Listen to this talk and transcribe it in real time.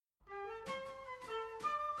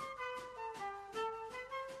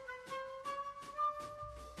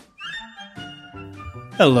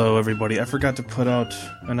Hello, everybody. I forgot to put out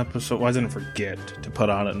an episode. Well, I didn't forget to put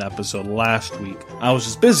out an episode last week. I was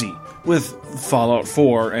just busy with Fallout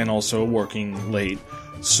 4 and also working late.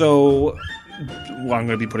 So, I'm going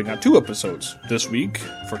to be putting out 2 episodes this week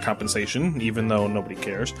for compensation, even though nobody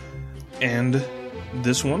cares. And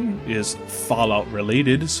this one is Fallout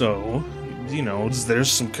related, so,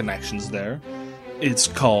 there's some connections there. It's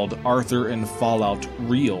called Arthur and Fallout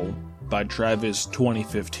Real by Travis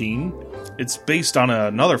 2015. It's based on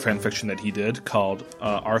another fanfiction that he did called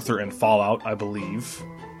Arthur and Fallout, I believe.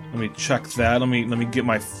 Let me check that. Let me get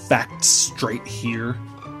my facts straight here.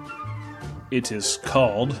 It is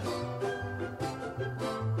called...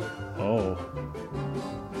 Oh.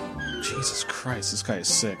 Jesus Christ, this guy is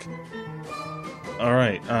sick.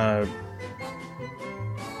 Alright,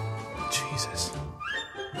 Jesus.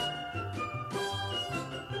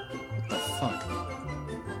 What the fuck?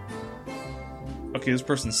 Okay, this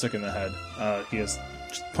person's sick in the head. He has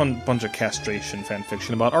a bunch of castration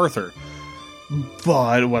fanfiction about Arthur.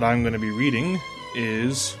 But what I'm going to be reading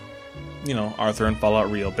is, Arthur and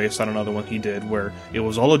Fallout Real, based on another one he did where it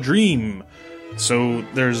was all a dream. So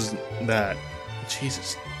there's that.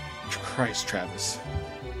 Jesus Christ, Travis.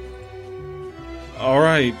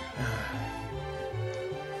 Alright.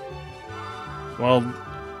 Well,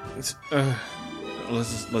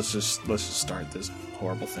 let's just start this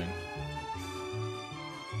horrible thing.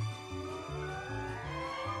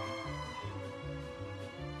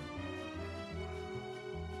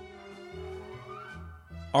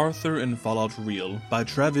 Arthur and Fallout Real by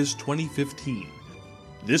Travis 2015.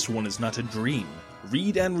 This one is not a dream.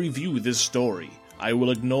 Read and review this story. I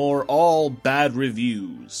will ignore all bad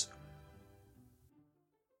reviews.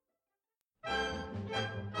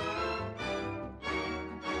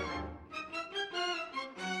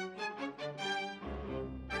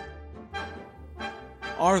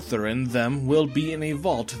 Arthur and them will be in a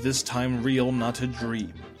vault, this time real, not a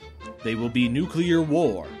dream. They will be nuclear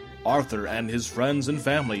war. Arthur and his friends and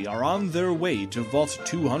family are on their way to Vault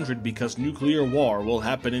 200 because nuclear war will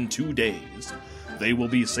happen in 2 days. They will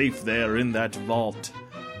be safe there in that vault.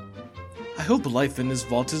 I hope life in this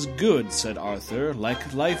vault is good, said Arthur,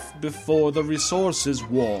 like life before the resources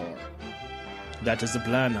war. That is the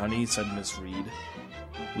plan, honey, said Miss Reed.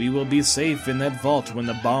 We will be safe in that vault when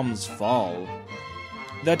the bombs fall.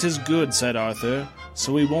 That is good, said Arthur,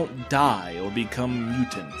 so we won't die or become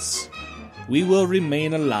mutants. We will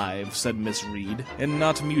remain alive, said Miss Reed, and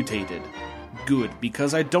not mutated. Good,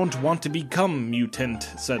 because I don't want to become mutant,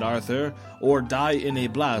 said Arthur, or die in a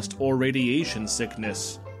blast or radiation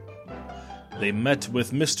sickness. They met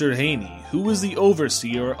with Mr. Haney, who is the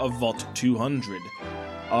overseer of Vault 200.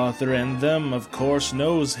 Arthur and them, of course,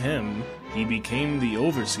 knows him. He became the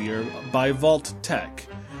overseer by Vault Tech.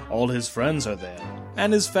 All his friends are there,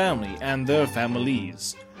 and his family and their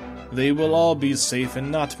families. They will all be safe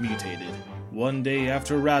and not mutated. One day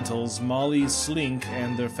after Rattles, Molly, Slink,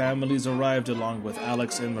 and their families arrived along with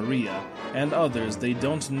Alex and Maria, and others they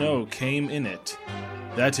don't know came in it.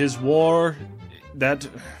 That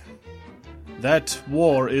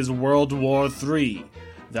war is World War III.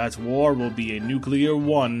 That war will be a nuclear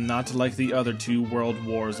one, not like the other 2 world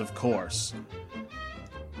wars, of course.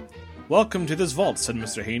 Welcome to this vault, said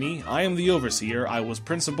Mr. Haney. I am the overseer. I was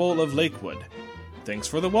principal of Lakewood. Thanks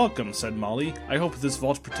for the welcome, said Molly. I hope this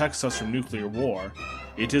vault protects us from nuclear war.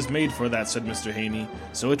 It is made for that, said Mr. Haney,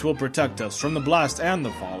 so it will protect us from the blast and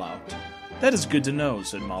the fallout. That is good to know,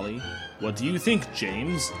 said Molly. What do you think,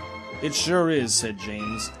 James? It sure is, said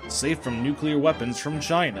James. Safe from nuclear weapons from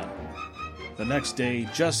China. The next day,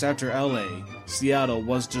 just after L.A., Seattle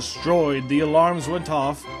was destroyed. The alarms went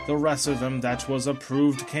off. The rest of them that was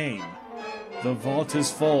approved came. The vault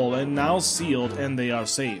is full and now sealed, and they are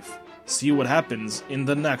safe. See what happens in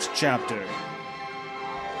the next chapter.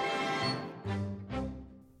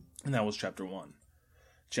 And that was chapter 1.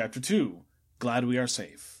 Chapter 2, Glad We Are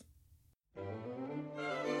Safe.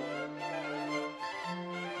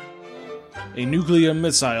 A nuclear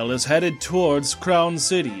missile is headed towards Crown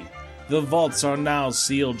City. The vaults are now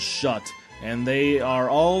sealed shut, and they are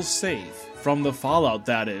all safe. From the fallout,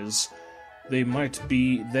 that is. They might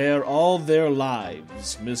be there all their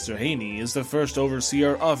lives. Mr. Haney is the first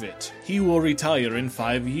overseer of it. He will retire in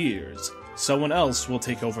 5 years. Someone else will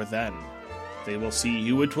take over then. They will see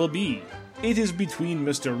who it will be. It is between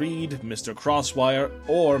Mr. Reed, Mr. Crosswire,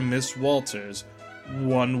 or Miss Walters.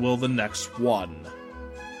 One will the next one.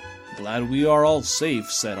 Glad we are all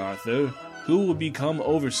safe, said Arthur. Who will become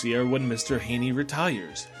overseer when Mr. Haney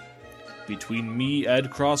retires? Between me, Ed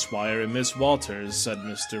Crosswire, and Miss Walters, said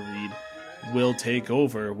Mr. Reed. Will take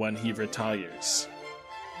over when he retires.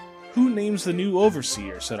 Who names the new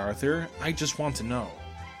overseer, said Arthur. I just want to know.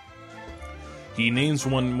 He names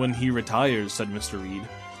one when he retires, said Mr. Reed.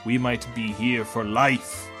 We might be here for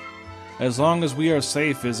life. As long as we are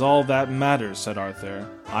safe is all that matters, said Arthur.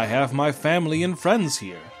 I have my family and friends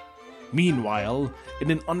here. Meanwhile,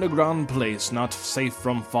 in an underground place not safe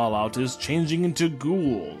from fallout is changing into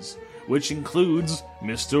ghouls, which includes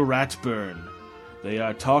Mr. Ratburn. They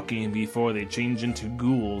are talking before they change into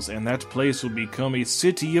ghouls, and that place will become a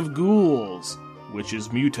city of ghouls, which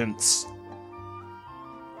is mutants.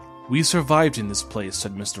 We survived in this place,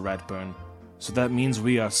 said Mr. Ratburn, so that means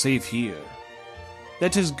we are safe here.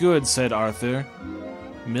 That is good, said Arthur.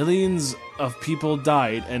 Millions of people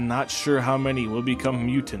died, and not sure how many will become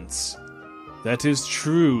mutants. That is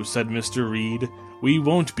true, said Mr. Reed. We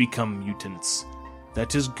won't become mutants.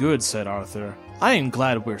 That is good, said Arthur. I am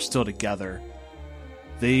glad we're still together.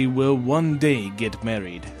 They will one day get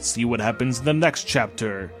married. See what happens in the next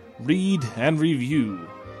chapter. Read and review.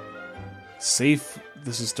 Safe.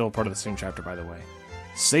 This is still part of the same chapter, by the way.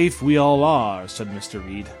 Safe we all are, said Mr.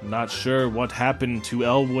 Reed. Not sure what happened to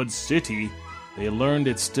Elwood City. They learned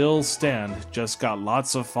it still stand, just got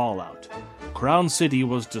lots of fallout. Crown City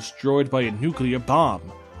was destroyed by a nuclear bomb.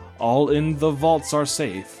 All in the vaults are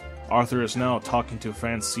safe. Arthur is now talking to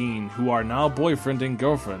Francine, who are now boyfriend and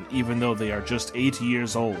girlfriend, even though they are just 8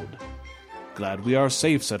 years old. Glad we are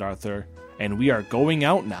safe, said Arthur, and we are going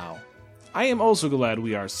out now. I am also glad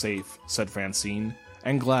we are safe, said Francine,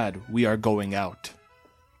 and glad we are going out.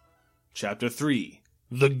 Chapter 3.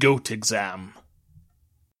 The Goat Exam.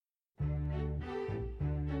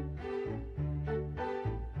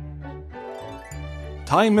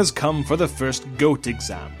 Time has come for the first goat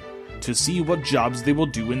exam, to see what jobs they will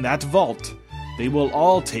do in that vault. They will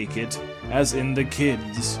all take it, as in the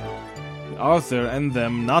kids. Arthur and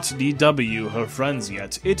them, not DW, her friends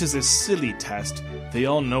yet. It is a silly test. They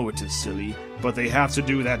all know it is silly, but they have to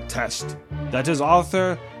do that test. That is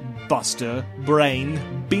Arthur, Buster, Brain,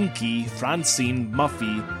 Binky, Francine,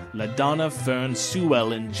 Muffy, LaDonna, Fern, Sue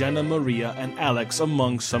Ellen, Jenna Maria, and Alex,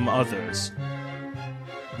 among some others.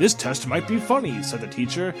 This test might be funny, said the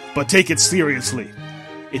teacher, but take it seriously.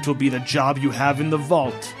 It will be the job you have in the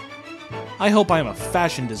vault. I hope I am a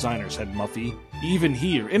fashion designer, said Muffy, even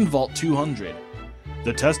here in Vault 200.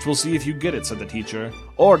 The test will see if you get it, said the teacher,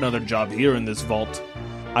 or another job here in this vault.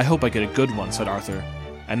 I hope I get a good one, said Arthur,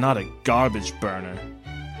 and not a garbage burner.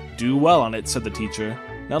 Do well on it, said the teacher.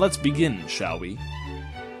 Now let's begin, shall we?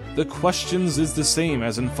 The questions is the same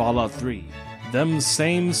as in Fallout 3. Them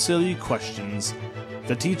same silly questions.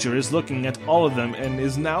 The teacher is looking at all of them and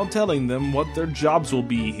is now telling them what their jobs will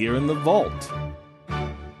be here in the vault.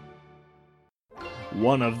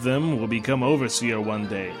 One of them will become overseer one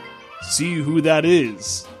day. See who that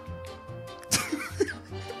is.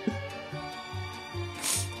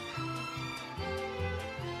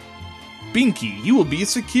 Binky, you will be a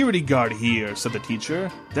security guard here, said the teacher.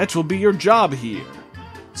 That will be your job here.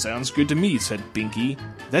 Sounds good to me, said Binky.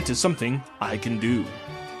 That is something I can do.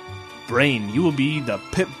 Brain, you will be the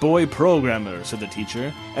Pip-Boy programmer, said the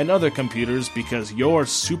teacher, and other computers because you're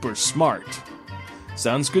super smart.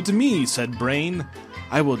 Sounds good to me, said Brain.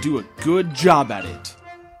 I will do a good job at it.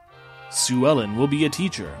 Sue Ellen will be a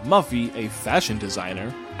teacher, Muffy a fashion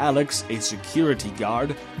designer, Alex a security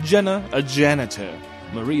guard, Jenna a janitor.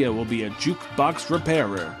 Maria will be a jukebox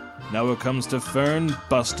repairer. Now it comes to Fern,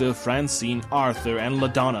 Buster, Francine, Arthur, and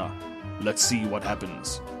LaDonna. Let's see what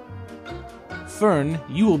happens. Fern,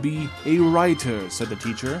 you will be a writer, said the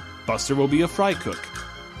teacher. Buster will be a fry cook.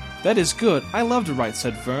 That is good. I love to write,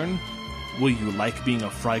 said Fern. Will you like being a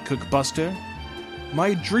fry cook, Buster?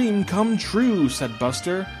 My dream come true, said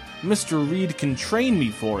Buster. Mr. Reed can train me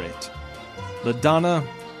for it. LaDonna,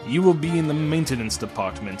 you will be in the maintenance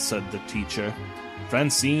department, said the teacher.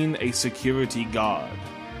 Francine, a security guard.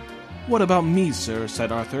 What about me, sir,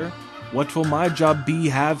 said Arthur. What will my job be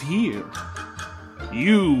have here?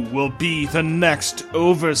 You will be the next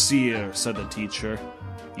overseer, said the teacher.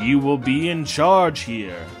 You will be in charge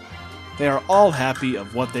here. They are all happy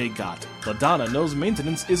of what they got. LaDonna knows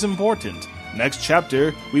maintenance is important. Next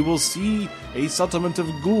chapter, we will see a settlement of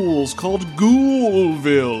ghouls called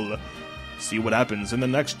Ghoulville. See what happens in the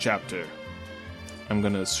next chapter. I'm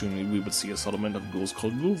going to assume we would see a settlement of ghouls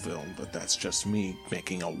called Ghoulville, but that's just me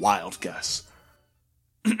making a wild guess.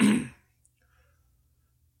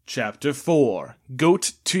 Chapter 4,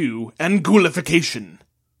 Goat 2 and Ghoulification.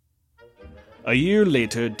 A year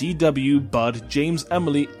later, DW, Bud, James,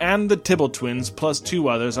 Emily, and the Tibble twins plus 2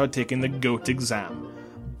 others are taking the GOAT exam.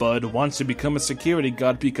 Bud wants to become a security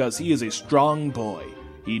guard because he is a strong boy.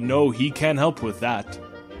 He knows he can help with that.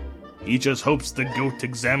 He just hopes the GOAT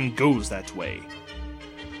exam goes that way.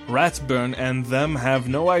 Ratburn and them have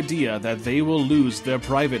no idea that they will lose their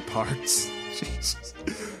private parts. Jesus.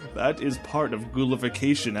 That is part of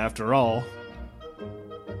ghoulification after all.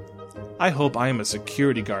 I hope I am a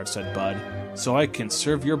security guard, said Bud, so I can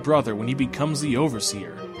serve your brother when he becomes the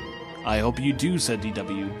overseer. I hope you do, said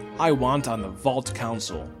DW. I want on the Vault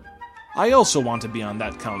Council. I also want to be on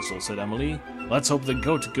that council, said Emily. Let's hope the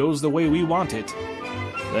goat goes the way we want it.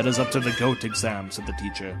 That is up to the goat exam, said the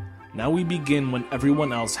teacher. Now we begin when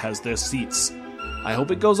everyone else has their seats. I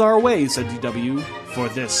hope it goes our way, said DW, for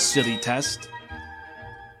this silly test.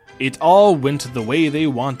 It all went the way they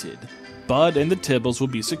wanted. Bud and the Tibbles will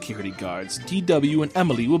be security guards. DW and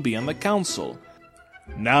Emily will be on the council.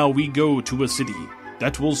 Now we go to a city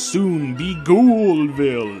that will soon be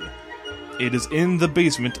Ghoulville. It is in the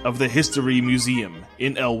basement of the History Museum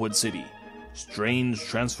in Elwood City. Strange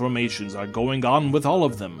transformations are going on with all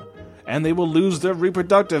of them, and they will lose their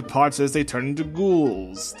reproductive parts as they turn into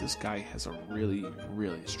ghouls. This guy has a really,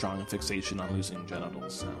 really strong fixation on losing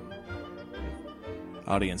genitals.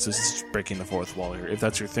 Audience, this is breaking the fourth wall here. If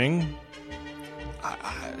that's your thing,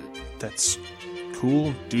 that's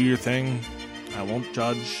cool. Do your thing. I won't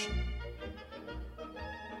judge.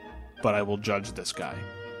 But I will judge this guy.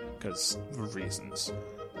 Because of reasons.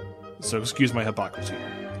 So excuse my hypocrisy.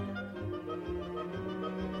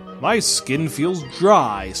 My skin feels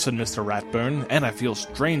dry, said Mr. Ratburn, and I feel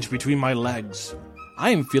strange between my legs.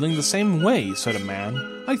 I am feeling the same way, said a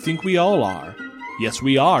man. I think we all are. Yes,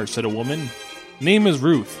 we are, said a woman. Name is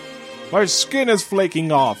Ruth. My skin is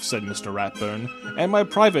flaking off, said Mr. Ratburn, and my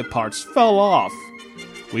private parts fell off.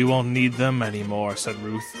 We won't need them anymore, said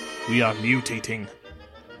Ruth. We are mutating.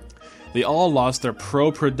 They all lost their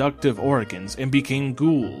pro-productive organs and became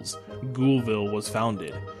ghouls. Ghoulville was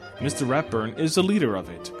founded. Mr. Ratburn is the leader of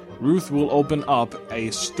it. Ruth will open up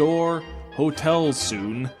a store hotel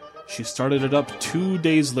soon. She started it up 2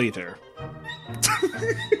 days later.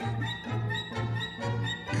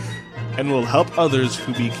 And will help others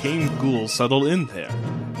who became ghouls settle in there.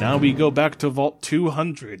 Now we go back to Vault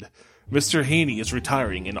 200. Mr. Haney is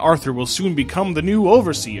retiring, and Arthur will soon become the new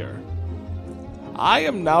overseer. I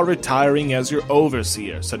am now retiring as your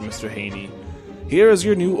overseer, said Mr. Haney. Here is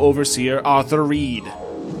your new overseer, Arthur Reed.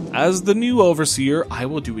 As the new overseer, I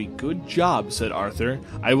will do a good job, said Arthur.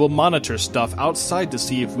 I will monitor stuff outside to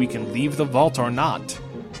see if we can leave the vault or not.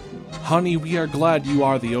 Honey, we are glad you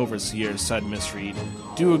are the overseer, said Miss Reed.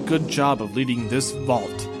 Do a good job of leading this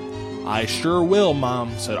vault. I sure will,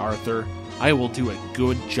 Mom, said Arthur. I will do a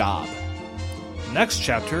good job. Next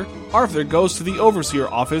chapter, Arthur goes to the overseer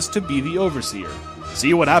office to be the overseer.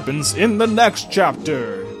 See what happens in the next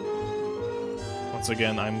chapter. Once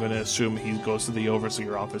again, I'm going to assume he goes to the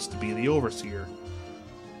overseer office to be the overseer.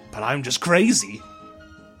 But I'm just crazy.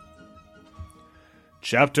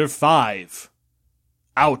 Chapter 5.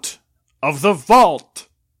 Out of the Vault!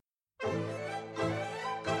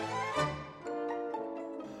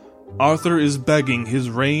 Arthur is begging his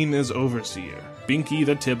reign as overseer. Binky,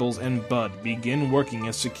 the Tibbles, and Bud begin working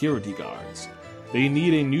as security guards. They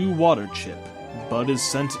need a new water chip. Bud is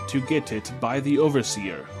sent to get it by the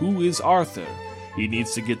overseer, who is Arthur. He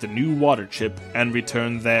needs to get the new water chip and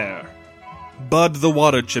return there. Bud, the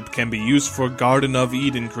water chip can be used for Garden of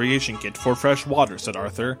Eden creation kit for fresh water, said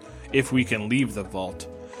Arthur, if we can leave the vault.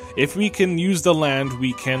 If we can use the land,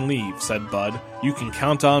 we can leave, said Bud. You can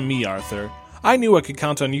count on me, Arthur. I knew I could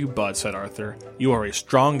count on you, Bud, said Arthur. You are a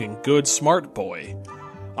strong and good, smart boy.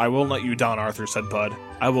 I won't let you down, Arthur, said Bud.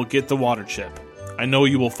 I will get the water chip. I know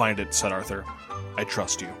you will find it, said Arthur. I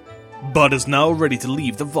trust you. Bud is now ready to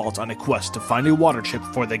leave the vault on a quest to find a water chip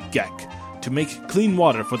for the Gek, to make clean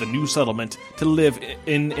water for the new settlement to live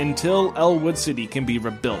in until Elwood City can be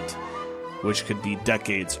rebuilt, which could be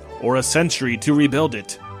decades or a century to rebuild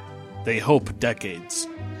it. They hope decades.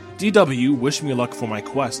 DW, wish me luck for my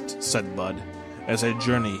quest, said Bud, as I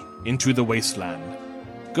journey into the wasteland.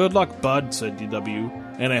 Good luck, Bud, said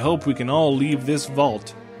DW, and I hope we can all leave this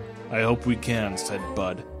vault. I hope we can, said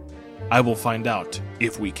Bud. I will find out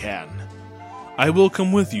if we can. I will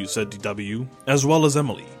come with you, said DW, as well as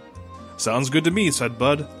Emily. Sounds good to me, said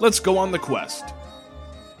Bud. Let's go on the quest.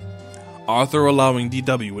 Arthur allowing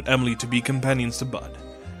DW and Emily to be companions to Bud.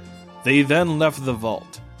 They then left the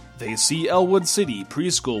vault. They see Elwood City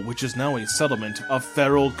Preschool, which is now a settlement of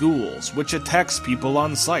feral ghouls, which attacks people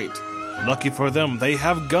on sight. Lucky for them, they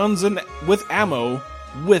have guns and with ammo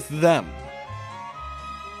with them.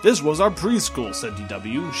 This was our preschool, said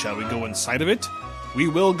DW. Shall we go inside of it? We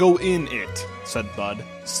will go in it, said Bud.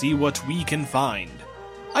 See what we can find.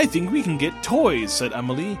 I think we can get toys, said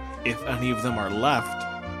Emily, if any of them are left.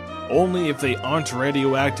 Only if they aren't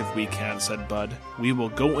radioactive we can, said Bud. We will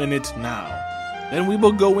go in it now. Then we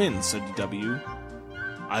will go in, said DW.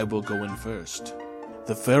 I will go in first.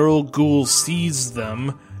 The feral ghouls seized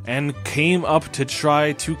them and came up to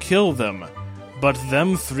try to kill them, but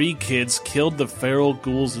them 3 kids killed the feral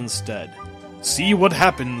ghouls instead. See what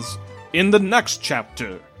happens in the next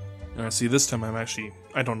chapter. See, this time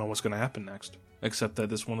I don't know what's going to happen next, except that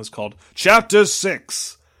this one is called Chapter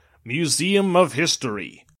 6, Museum of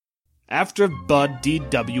History. After Bud,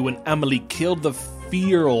 DW, and Emily killed the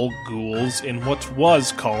feral ghouls in what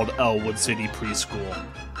was called Elwood City Preschool,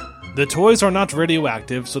 the toys are not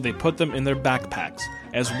radioactive, so they put them in their backpacks,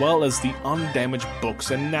 as well as the undamaged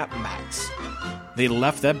books and nap mats. They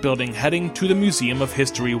left that building heading to the Museum of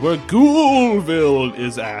History where Ghoulville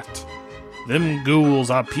is at. Them ghouls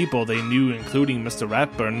are people they knew, including Mr.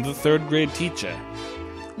 Ratburn, the 3rd grade teacher.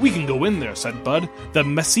 We can go in there, said Bud. The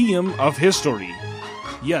Museum of History.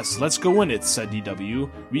 Yes, let's go in it, said DW.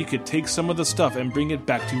 We could take some of the stuff and bring it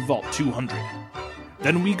back to Vault 200.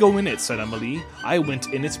 Then we go in it, said Emily. I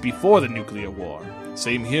went in it before the nuclear war.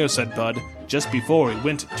 Same here, said Bud. Just before we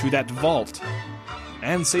went to that vault.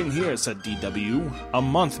 And same here, said DW. A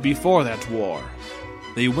month before that war.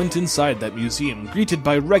 They went inside that museum, greeted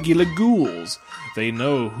by regular ghouls. They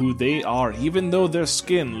know who they are, even though their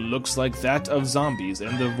skin looks like that of zombies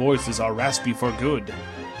and their voices are raspy for good.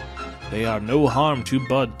 They are no harm to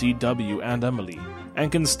Bud, DW, and Emily,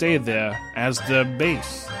 and can stay there as their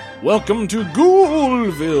base. Welcome to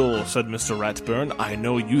Ghoulville, said Mr. Ratburn. I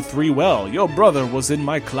know you 3 well. Your brother was in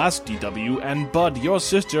my class, DW, and Bud, your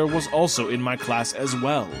sister, was also in my class as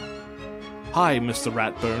well. Hi, Mr.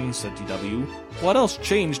 Ratburn, said DW. What else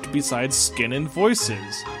changed besides skin and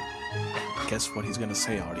voices? Guess what he's gonna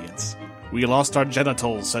say, audience. We lost our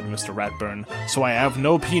genitals, said Mr. Ratburn, so I have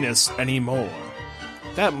no penis anymore.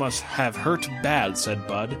 That must have hurt bad, said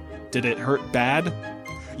Bud. Did it hurt bad?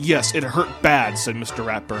 Yes, it hurt bad, said Mr.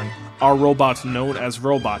 Ratburn. Our robot known as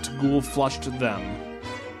Robot Ghoul flushed them.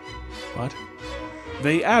 What?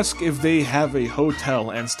 They ask if they have a hotel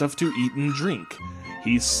and stuff to eat and drink.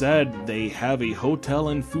 He said they have a hotel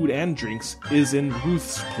and food and drinks is in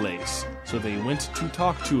Ruth's place, so they went to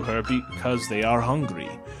talk to her because they are hungry,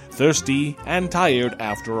 thirsty, and tired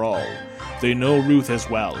after all. They know Ruth as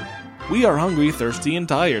well. We are hungry, thirsty, and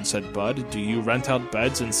tired, said Bud. Do you rent out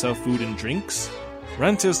beds and sell food and drinks?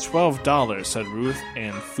 Rent is $12, said Ruth,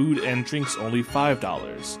 and food and drinks only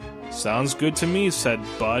 $5. Sounds good to me, said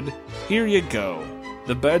Bud. Here you go.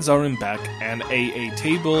 The beds are in back and a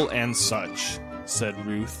table and such, said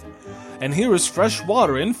Ruth. And here is fresh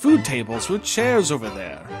water and food tables with chairs over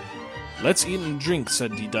there. Let's eat and drink,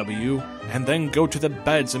 said DW, and then go to the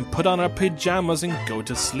beds and put on our pajamas and go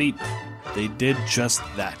to sleep. They did just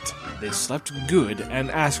that. They slept good and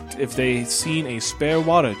asked if they seen a spare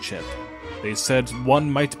water chip. They said one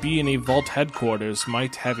might be in a vault headquarters,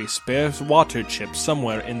 might have a spare water chip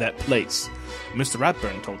somewhere in that place. Mr.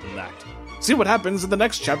 Ratburn told them that. See what happens in the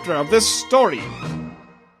next chapter of this story.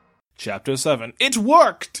 Chapter 7. It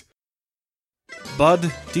worked! Bud,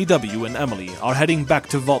 DW, and Emily are heading back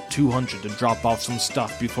to Vault 200 to drop off some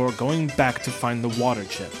stuff before going back to find the water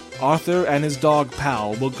chip. Arthur and his dog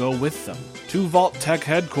Pal will go with them to Vault Tech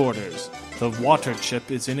headquarters. The water chip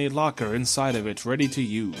is in a locker inside of it, ready to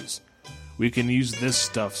use. We can use this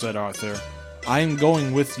stuff, said Arthur. I'm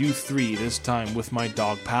going with you 3 this time with my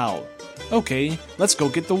dog Pal. Okay, let's go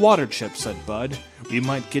get the water chip, said Bud. We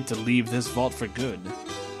might get to leave this vault for good.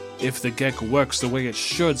 If the gek works the way it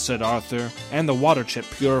should, said Arthur, and the water chip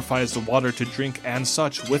purifies the water to drink and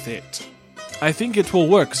such with it. I think it will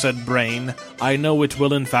work, said Brain. I know it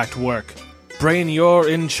will in fact work. Brain, you're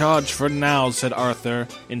in charge for now, said Arthur,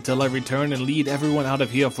 until I return and lead everyone out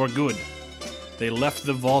of here for good. They left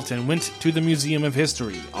the vault and went to the Museum of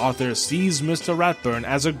History. Arthur sees Mr. Ratburn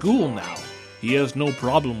as a ghoul now. He has no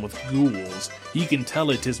problem with ghouls. He can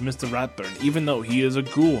tell it is Mr. Ratburn, even though he is a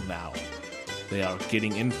ghoul now. They are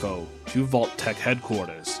getting info to Vault Tech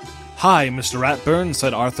headquarters. Hi, Mr. Ratburn,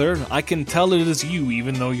 said Arthur. I can tell it is you,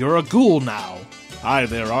 even though you're a ghoul now. Hi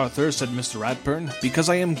there, Arthur, said Mr. Ratburn. Because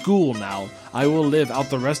I am ghoul now, I will live out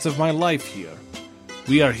the rest of my life here.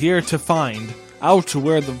 We are here to find out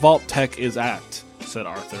where the Vault Tech is at, said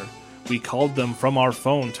Arthur. We called them from our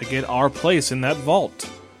phone to get our place in that vault.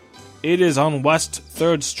 It is on West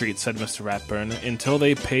 3rd Street, said Mr. Ratburn, until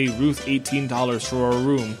they pay Ruth $18 for a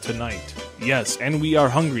room tonight. Yes, and we are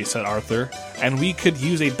hungry, said Arthur, and we could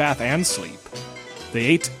use a bath and sleep. They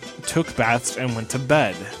ate, took baths, and went to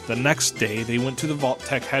bed. The next day, they went to the Vault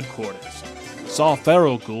Tech headquarters, saw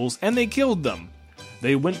feral ghouls, and they killed them.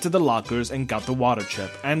 They went to the lockers and got the water chip,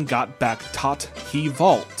 and got back Tot He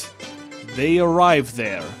Vault. They arrived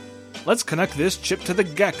there. Let's connect this chip to the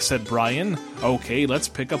gek, said Brian. Okay, let's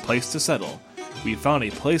pick a place to settle. We found a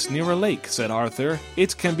place near a lake, said Arthur.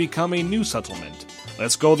 It can become a new settlement.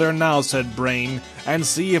 Let's go there now, said Brain, and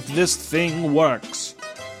see if this thing works.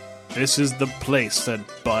 This is the place, said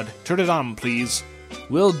Bud. Turn it on, please.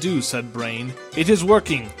 Will do, said Brain. It is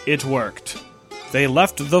working. It worked. They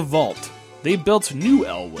left the vault. They built New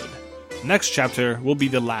Elwood. Next chapter will be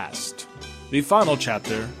the last. The final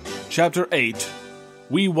chapter, Chapter 8,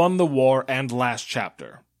 We Won the War and Last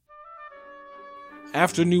Chapter.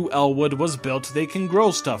 After New Elwood was built, they can grow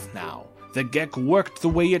stuff now. The Gek worked the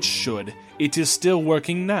way it should. It is still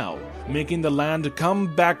working now, making the land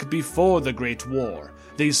come back before the Great War.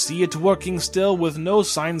 They see it working still with no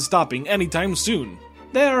sign stopping anytime soon.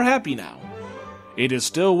 They are happy now. It is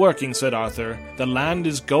still working, said Arthur. The land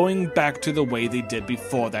is going back to the way they did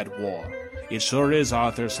before that war. It sure is,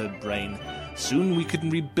 Arthur, said Brain. Soon we can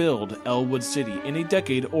rebuild Elwood City in a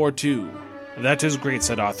decade or two. That is great,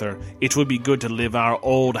 said Arthur. It will be good to live in our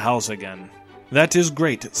old house again. That is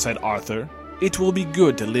great, said Arthur. It will be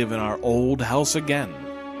good to live in our old house again.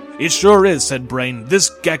 It sure is, said Brain. This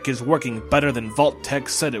Gek is working better than Vault Tech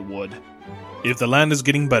said it would. If the land is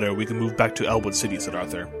getting better, we can move back to Elwood City, said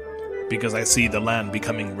Arthur. Because I see the land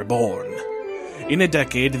becoming reborn. In a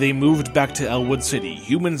decade, they moved back to Elwood City.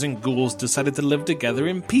 Humans and ghouls decided to live together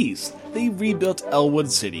in peace. They rebuilt Elwood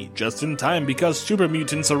City just in time because super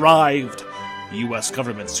mutants arrived. The U.S.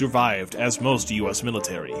 government survived, as most U.S.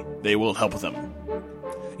 military. They will help them.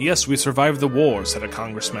 Yes, we survived the war, said a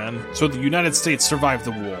congressman. So the United States survived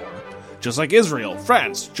the war. Just like Israel,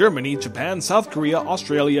 France, Germany, Japan, South Korea,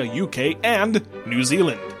 Australia, UK, and New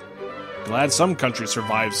Zealand. Glad some countries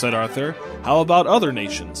survived, said Arthur. How about other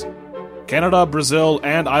nations? Canada, Brazil,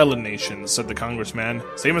 and island nations, said the congressman.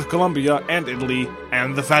 Same as Colombia and Italy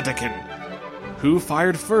and the Vatican. Who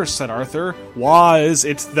fired first, said Arthur. Was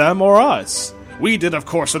it them or us? We did, of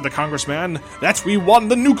course, said the congressman. That's we won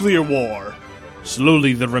the nuclear war.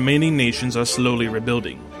 Slowly, the remaining nations are slowly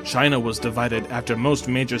rebuilding. China was divided after most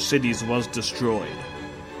major cities was destroyed.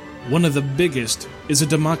 One of the biggest is a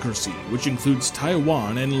democracy, which includes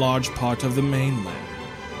Taiwan and large part of the mainland.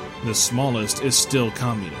 The smallest is still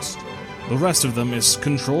communist. The rest of them is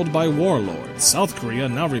controlled by warlords. South Korea,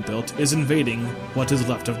 now rebuilt, is invading what is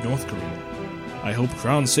left of North Korea. I hope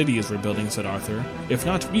Crown City is rebuilding, said Arthur. If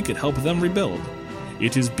not, we could help them rebuild.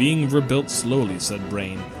 It is being rebuilt slowly, said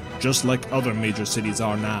Brain, just like other major cities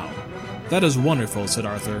are now. That is wonderful, said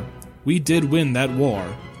Arthur. We did win that war.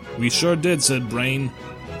 We sure did, said Brain.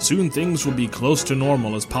 Soon things will be close to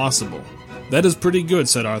normal as possible. That is pretty good,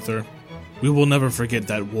 said Arthur. We will never forget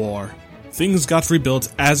that war. Things got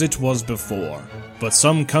rebuilt as it was before. But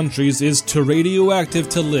some countries is too radioactive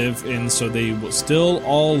to live in, so they will still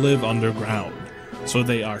all live underground. So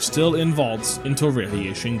they are still in vaults until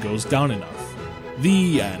radiation goes down enough.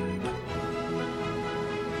 The end.